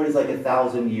with the Lord is like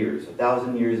 1,000 years.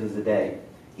 1,000 years is a day.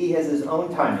 He has his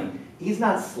own timing. He's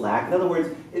not slack. In other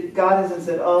words, God hasn't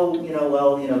said,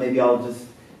 maybe I'll just...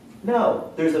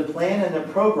 No, there's a plan and a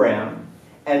program,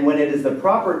 and when it is the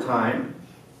proper time,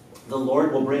 the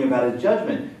Lord will bring about his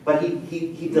judgment. But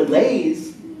he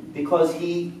delays because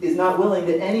he is not willing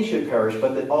that any should perish,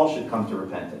 but that all should come to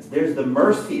repentance. There's the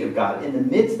mercy of God. In the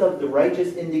midst of the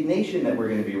righteous indignation that we're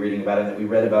going to be reading about and that we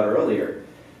read about earlier,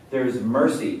 there's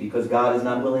mercy because God is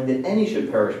not willing that any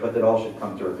should perish, but that all should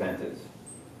come to repentance.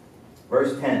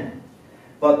 Verse 10,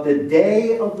 but the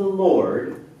day of the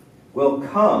Lord will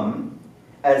come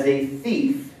as a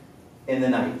thief in the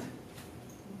night.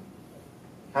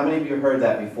 How many of you heard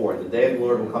that before? The day of the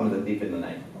Lord will come as a thief in the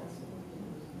night.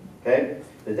 Okay?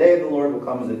 The day of the Lord will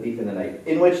come as a thief in the night,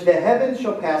 in which the heavens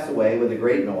shall pass away with a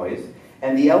great noise,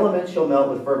 and the elements shall melt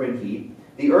with fervent heat,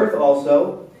 the earth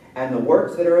also, and the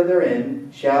works that are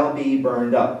therein shall be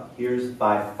burned up. Here's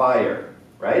by fire,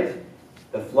 right?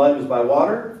 The flood was by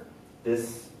water.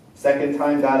 This second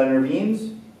time God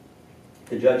intervenes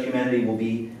to judge humanity will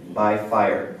be by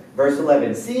fire. Verse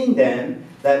 11, seeing then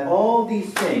that all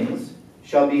these things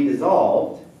shall be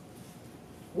dissolved,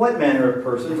 what manner of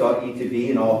persons ought ye to be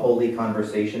in all holy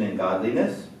conversation and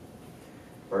godliness?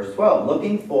 Verse 12,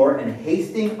 looking for and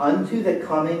hasting unto the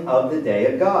coming of the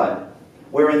day of God,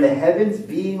 wherein the heavens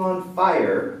being on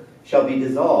fire shall be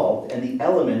dissolved, and the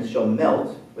elements shall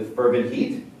melt with fervent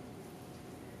heat.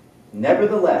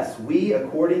 Nevertheless, we,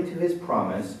 according to his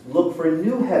promise, look for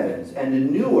new heavens and a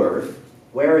new earth,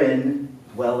 wherein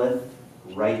dwelleth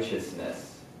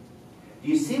righteousness. Do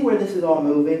you see where this is all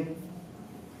moving?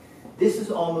 This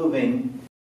is all moving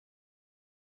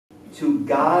to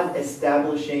God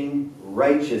establishing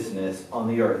righteousness on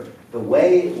the earth, the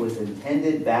way it was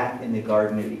intended back in the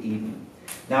Garden of Eden.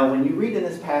 Now, when you read in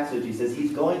this passage, he says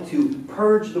he's going to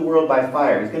purge the world by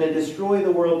fire. He's going to destroy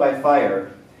the world by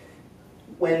fire.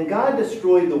 When God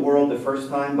destroyed the world the first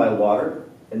time by water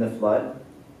in the flood,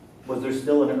 was there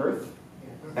still an earth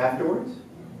afterwards?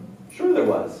 Sure there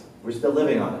was. We're still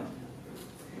living on it.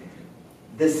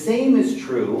 The same is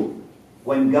true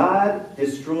when God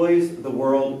destroys the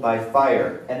world by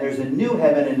fire, and there's a new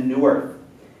heaven and a new earth.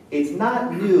 It's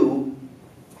not new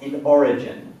in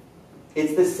origin.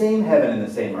 It's the same heaven and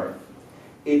the same earth.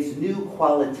 It's new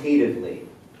qualitatively.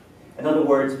 In other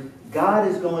words, God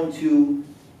is going to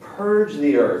purge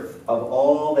the earth of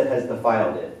all that has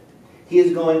defiled it. He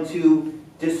is going to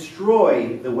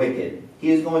destroy the wicked.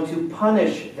 He is going to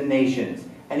punish the nations.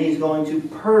 And he's going to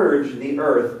purge the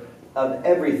earth of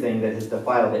everything that has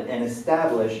defiled it and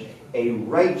establish a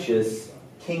righteous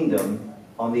kingdom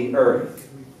on the earth.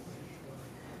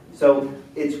 So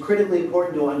it's critically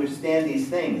important to understand these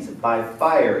things. By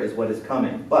fire is what is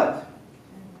coming. But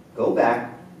go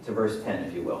back to verse 10,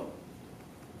 if you will.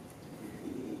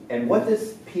 And what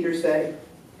does Peter say?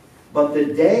 But the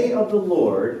day of the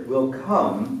Lord will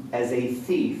come as a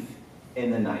thief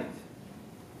in the night.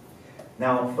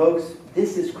 Now, folks,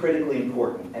 this is critically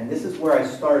important, and this is where I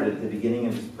started at the beginning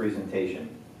of this presentation.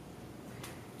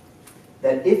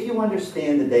 That if you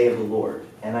understand the day of the Lord,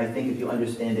 and I think if you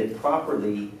understand it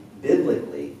properly,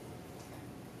 biblically,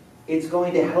 it's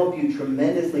going to help you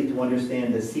tremendously to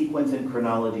understand the sequence and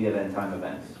chronology of end-time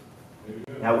events.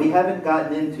 Now, we haven't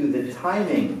gotten into the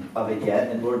timing of it yet,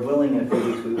 and Lord willing, in a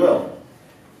few weeks we will.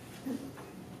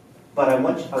 But I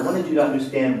wanted you to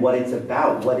understand what it's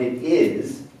about, what it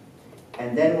is,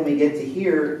 and then when we get to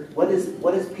here, what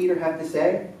does Peter have to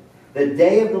say? The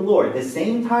day of the Lord, the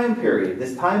same time period,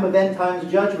 this time of end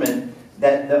times judgment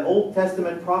that the Old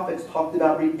Testament prophets talked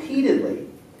about repeatedly.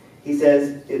 He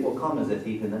says, it will come as a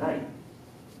thief in the night.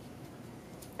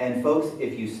 And folks,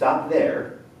 if you stop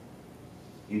there,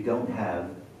 you don't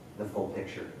have the full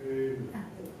picture.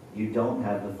 You don't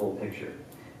have the full picture.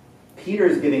 Peter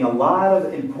is giving a lot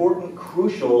of important,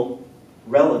 crucial,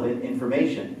 relevant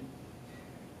information.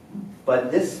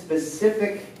 But this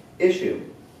specific issue,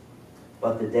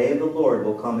 but the day of the Lord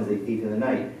will come as a thief in the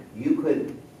night, you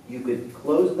could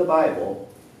close the Bible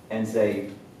and say,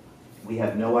 we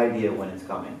have no idea when it's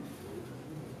coming.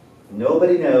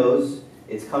 Nobody knows.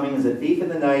 It's coming as a thief in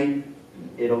the night.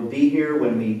 It'll be here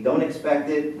when we don't expect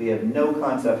it. We have no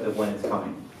concept of when it's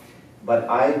coming. But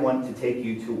I want to take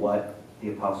you to what the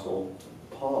Apostle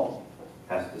Paul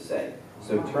has to say.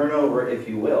 So turn over, if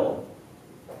you will,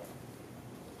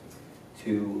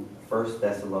 to 1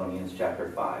 Thessalonians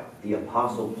chapter 5. The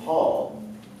Apostle Paul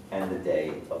and the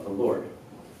day of the Lord.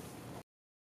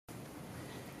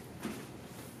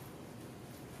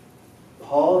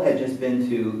 Paul had just been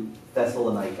to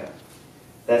Thessalonica.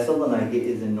 Thessalonica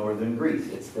is in northern Greece.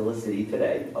 It's still a city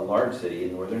today, a large city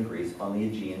in northern Greece on the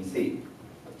Aegean Sea.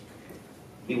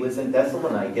 He was in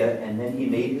Thessalonica, and then he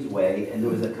made his way, and there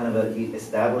was he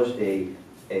established a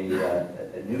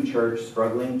new church,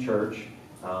 struggling church,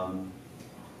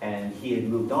 and he had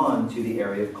moved on to the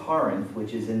area of Corinth,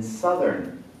 which is in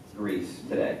southern Greece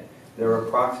today. There are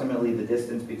approximately, the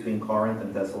distance between Corinth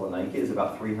and Thessalonica is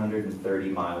about 330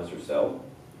 miles or so.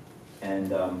 And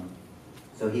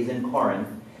so he's in Corinth,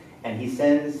 and he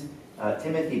sends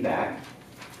Timothy back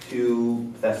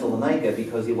to Thessalonica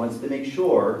because he wants to make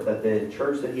sure that the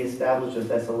church that he established in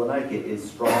Thessalonica is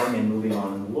strong and moving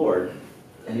on in the Lord.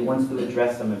 And he wants to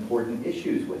address some important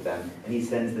issues with them. And he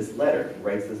sends this letter. He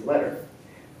writes this letter.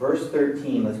 Verse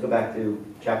 13, let's go back to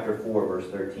chapter 4, verse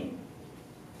 13.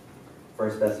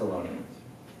 1 Thessalonians.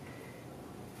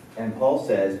 And Paul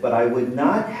says, but I would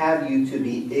not have you to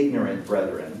be ignorant,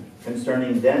 brethren,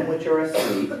 concerning them which are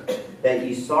asleep, that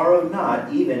ye sorrow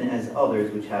not, even as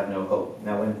others which have no hope.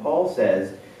 Now when Paul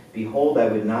says, behold, I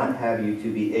would not have you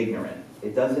to be ignorant,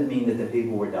 it doesn't mean that the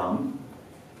people were dumb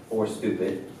or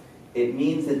stupid. It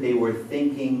means that they were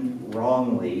thinking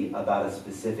wrongly about a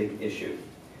specific issue.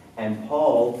 And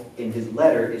Paul, in his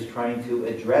letter, is trying to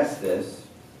address this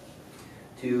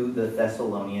to the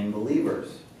Thessalonian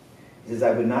believers. He says,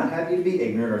 I would not have you to be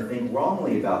ignorant or think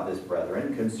wrongly about this,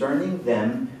 brethren, concerning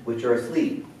them which are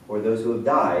asleep, or those who have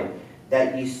died,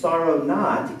 that ye sorrow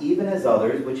not, even as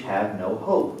others which have no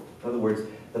hope. In other words,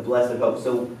 the blessed hope.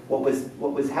 So what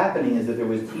was happening is that there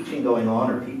was teaching going on,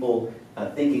 or people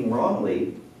thinking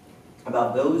wrongly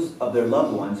about those of their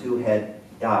loved ones who had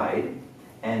died,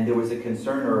 and there was a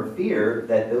concern or a fear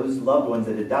that those loved ones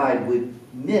that had died would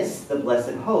miss the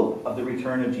blessed hope of the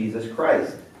return of Jesus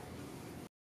Christ.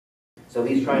 So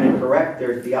he's trying to correct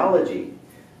their theology.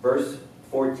 Verse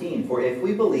 14, for if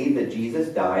we believe that Jesus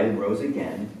died and rose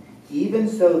again, even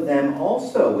so them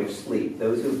also which sleep,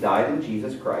 those who have died in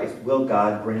Jesus Christ, will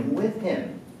God bring with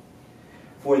him.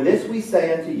 For this we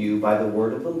say unto you by the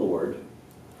word of the Lord,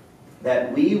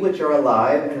 that we which are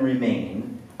alive and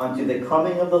remain unto the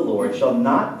coming of the Lord shall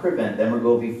not prevent them or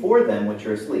go before them which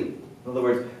are asleep. In other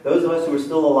words, those of us who are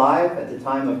still alive at the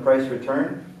time of Christ's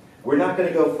return, we're not going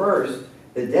to go first.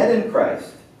 The dead in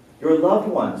Christ, your loved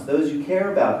ones, those you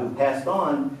care about who passed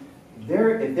on, if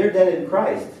they're dead in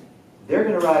Christ, they're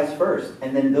going to rise first.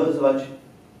 And then those of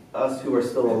us who are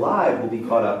still alive will be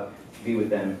caught up to be with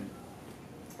them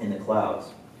in the clouds.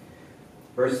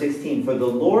 Verse 16, for the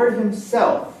Lord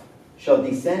himself shall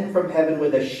descend from heaven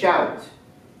with a shout,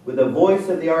 with the voice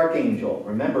of the archangel.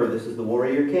 Remember, this is the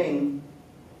warrior king.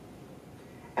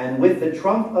 And with the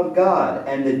trump of God,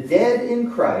 and the dead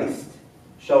in Christ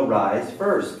shall rise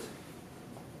first.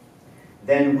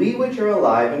 Then we which are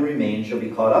alive and remain shall be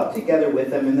caught up together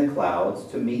with them in the clouds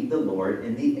to meet the Lord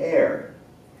in the air.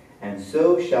 And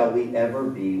so shall we ever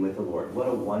be with the Lord. What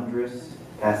a wondrous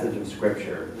passage of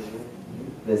Scripture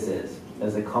this is,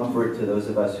 as a comfort to those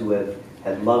of us who have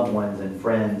had loved ones and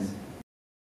friends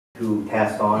who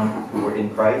passed on, who were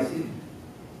in Christ.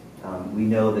 We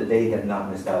know that they have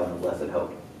not missed out on the blessed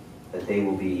hope, that they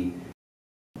will be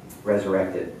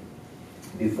resurrected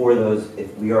before those,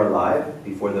 if we are alive,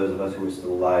 before those of us who are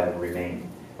still alive and remain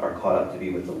are caught up to be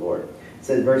with the Lord. It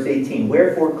says, verse 18,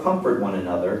 wherefore comfort one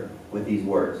another with these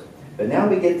words. But now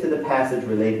we get to the passage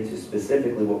related to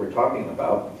specifically what we're talking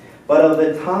about. But of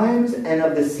the times and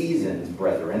of the seasons,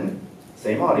 brethren,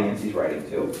 same audience he's writing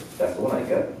to,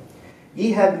 Thessalonica,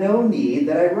 ye have no need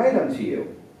that I write unto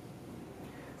you.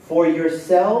 For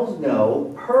yourselves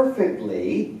know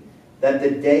perfectly that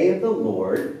the day of the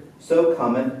Lord so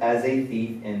cometh as a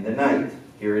thief in the night.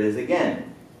 Here it is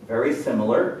again. Very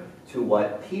similar to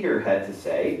what Peter had to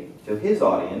say to his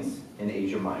audience in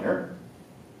Asia Minor,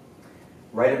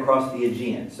 right across the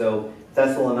Aegean. So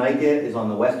Thessalonica is on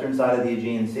the western side of the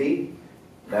Aegean Sea.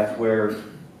 That's where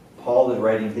Paul is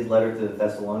writing his letter to the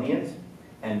Thessalonians.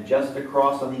 And just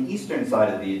across on the eastern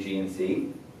side of the Aegean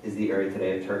Sea is the area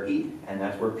today of Turkey, and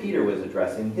that's where Peter was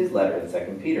addressing his letter in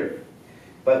 2 Peter.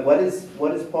 But what does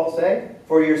Paul say?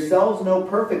 For yourselves know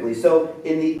perfectly. So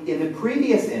in the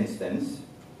previous instance,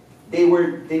 they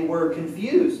were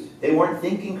confused. They weren't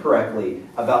thinking correctly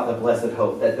about the blessed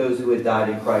hope, that those who had died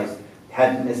in Christ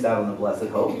hadn't missed out on the blessed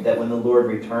hope, that when the Lord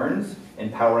returns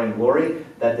in power and glory,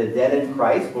 that the dead in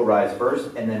Christ will rise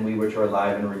first, and then we which are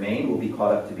alive and remain will be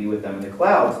caught up to be with them in the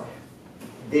clouds.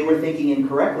 They were thinking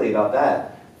incorrectly about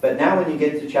that. But now when you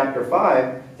get to chapter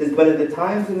 5, it says, but at the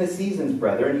times and the seasons,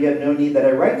 brethren, you have no need that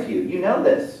I write to you. You know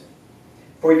this.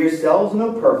 For yourselves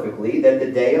know perfectly that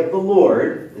the day of the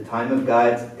Lord, the time of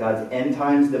God's end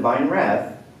times divine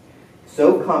wrath,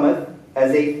 so cometh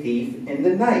as a thief in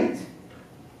the night.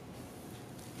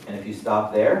 And if you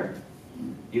stop there,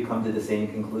 you come to the same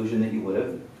conclusion that you would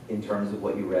have in terms of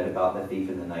what you read about the thief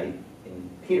in the night in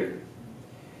Peter.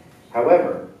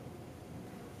 However,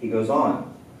 he goes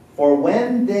on, for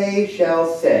when they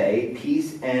shall say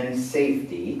peace and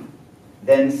safety,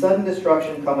 then sudden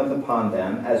destruction cometh upon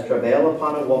them, as travail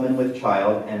upon a woman with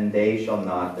child, and they shall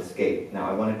not escape. Now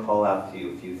I want to call out to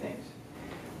you a few things.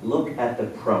 Look at the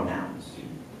pronouns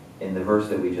in the verse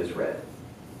that we just read.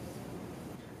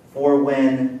 For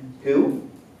when, who?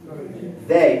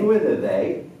 They. Who are the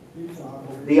they?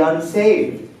 The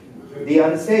unsaved. The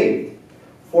unsaved.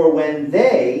 For when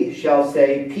they shall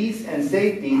say peace and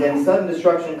safety, then sudden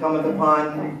destruction cometh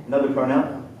upon, another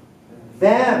pronoun,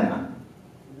 them,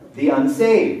 the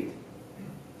unsaved,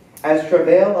 as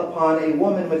travail upon a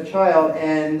woman with child,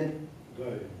 and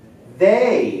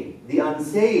they, the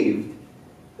unsaved,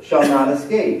 shall not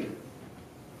escape.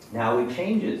 Now he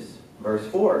changes, verse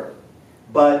 4.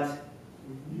 But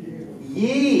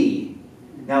ye.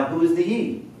 Now, who is the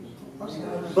ye?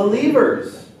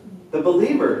 Believers. The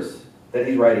believers that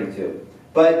he's writing to.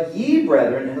 But ye,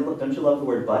 brethren, and don't you love the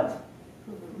word but?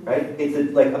 Right?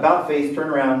 It's like about face, turn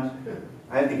around.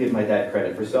 I have to give my dad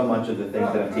credit for so much of the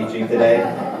things that I'm teaching today.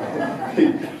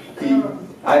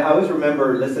 I always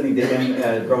remember listening to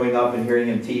him growing up and hearing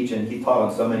him teach, and he taught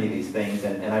on so many of these things,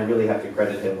 and I really have to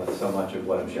credit him with so much of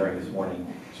what I'm sharing this morning.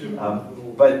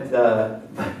 But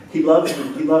he loves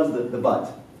the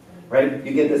but, right?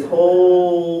 You get this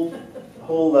whole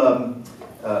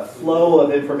flow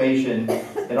of information,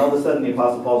 and all of a sudden the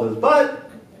Apostle Paul says, but,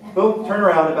 boom, turn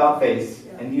around, about face.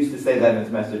 And he used to say that in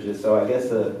his messages, so I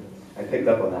guess I picked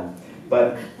up on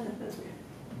that.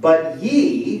 But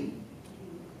ye,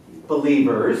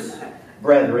 believers,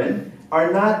 brethren,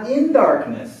 are not in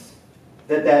darkness,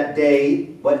 that day,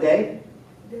 what day?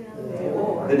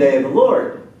 The day of the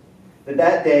Lord.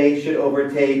 That day should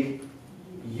overtake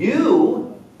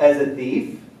you as a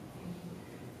thief.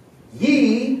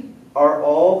 Ye are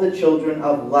all the children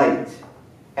of light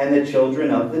and the children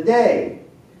of the day.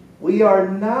 We are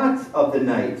not of the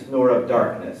night nor of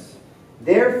darkness.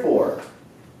 Therefore,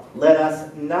 let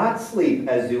us not sleep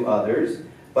as do others,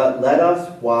 but let us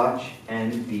watch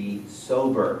and be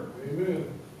sober. Amen.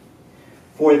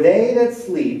 For they that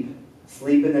sleep,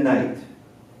 sleep in the night,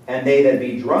 and they that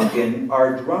be drunken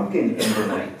are drunken in the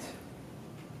night.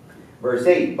 Verse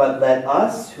 8, but let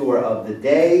us who are of the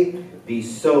day be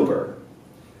sober,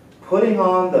 putting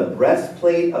on the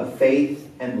breastplate of faith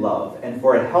and love, and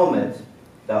for a helmet,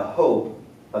 the hope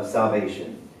of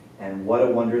salvation. And what a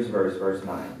wondrous verse, verse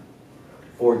 9.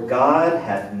 For God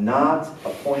hath not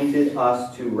appointed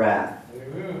us to wrath,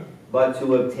 Amen, but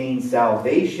to obtain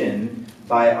salvation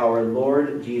by our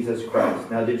Lord Jesus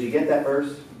Christ. Now, did you get that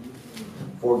verse?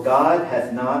 For God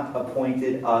hath not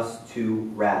appointed us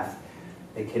to wrath.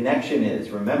 The connection is,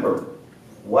 remember,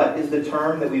 what is the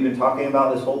term that we've been talking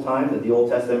about this whole time that the Old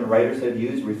Testament writers have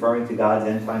used, referring to God's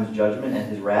end times judgment and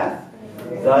his wrath?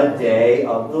 The day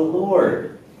of the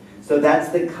Lord. So that's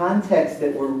the context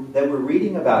that we're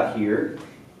reading about here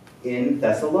in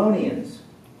Thessalonians.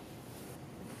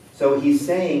 So he's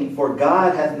saying, for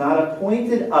God hath not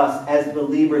appointed us as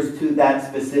believers to that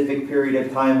specific period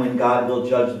of time when God will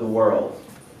judge the world.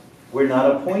 We're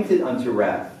not appointed unto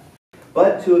wrath,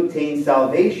 but to obtain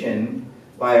salvation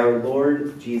by our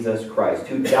Lord Jesus Christ,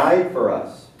 who died for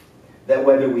us, that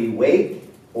whether we wake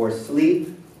or sleep,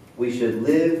 we should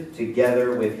live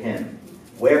together with him.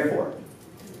 Wherefore,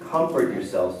 comfort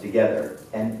yourselves together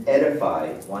and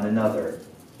edify one another,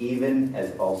 even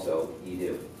as also ye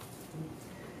do.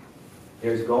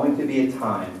 There's going to be a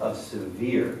time of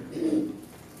severe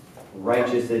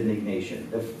righteous indignation.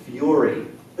 The fury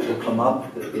will come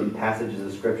up in passages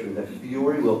of Scripture. The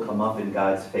fury will come up in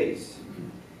God's face,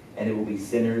 and it will be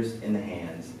sinners in the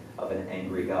hands of an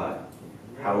angry God.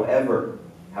 However,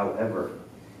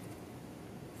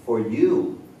 for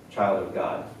you, child of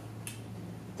God,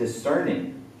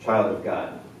 discerning child of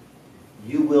God,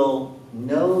 you will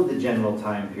know the general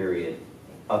time period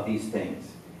of these things.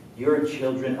 You're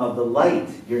children of the light.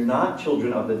 You're not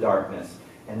children of the darkness.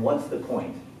 And what's the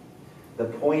point? The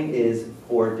point is,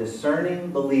 for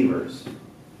discerning believers,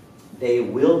 they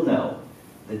will know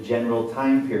the general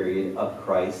time period of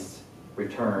Christ's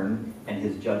return and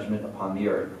his judgment upon the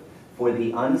earth. For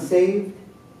the unsaved,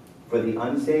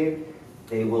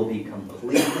 they will be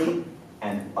completely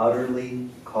and utterly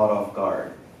caught off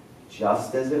guard,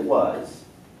 just as it was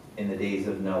in the days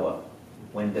of Noah,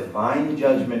 when divine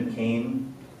judgment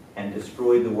came and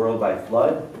destroyed the world by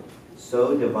flood.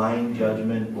 So divine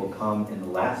judgment will come in the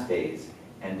last days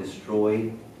and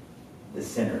destroy the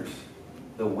sinners,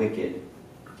 the wicked,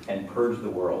 and purge the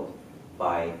world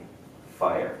by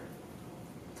fire.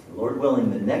 Lord willing,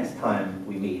 the next time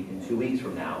we meet in 2 weeks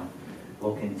from now,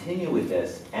 we'll continue with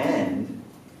this, and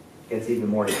it gets even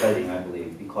more exciting, I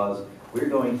believe, because we're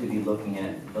going to be looking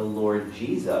at the Lord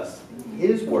Jesus,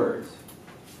 his words,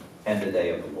 and the day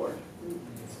of the Lord.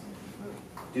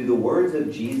 Do the words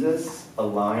of Jesus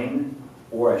align,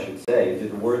 or I should say, do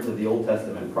the words of the Old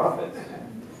Testament prophets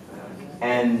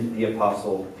and the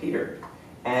Apostle Peter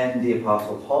and the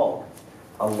Apostle Paul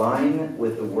align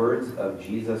with the words of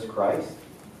Jesus Christ?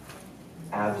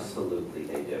 Absolutely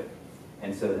they do.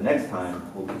 And so the next time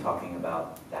we'll be talking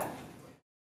about that.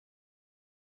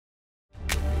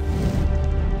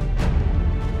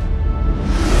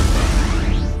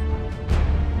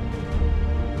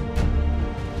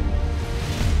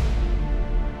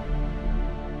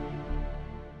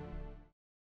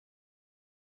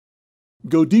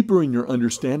 Go deeper in your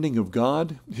understanding of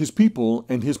God, his people,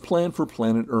 and his plan for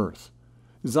planet Earth.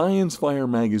 Zion's Fire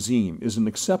magazine is an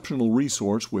exceptional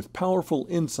resource with powerful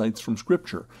insights from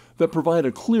Scripture that provide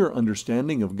a clear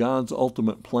understanding of God's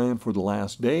ultimate plan for the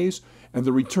last days and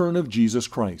the return of Jesus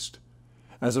Christ.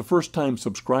 As a first-time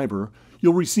subscriber,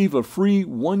 you'll receive a free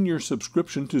one-year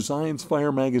subscription to Zion's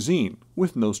Fire magazine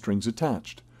with no strings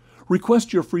attached.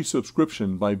 Request your free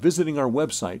subscription by visiting our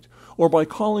website or by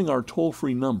calling our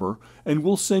toll-free number, and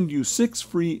we'll send you 6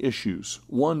 free issues,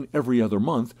 one every other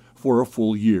month, for a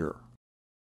full year.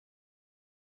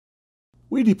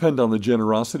 We depend on the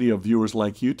generosity of viewers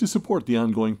like you to support the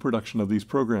ongoing production of these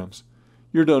programs.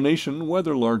 Your donation,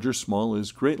 whether large or small,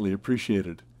 is greatly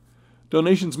appreciated.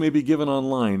 Donations may be given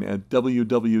online at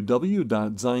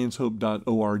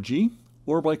www.zionshope.org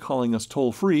or by calling us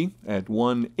toll-free at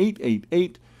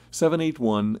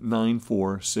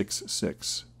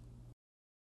 1-888-781-9466.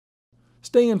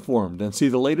 Stay informed and see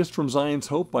the latest from Zion's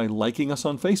Hope by liking us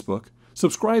on Facebook,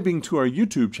 subscribing to our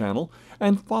YouTube channel,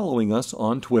 and following us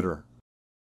on Twitter.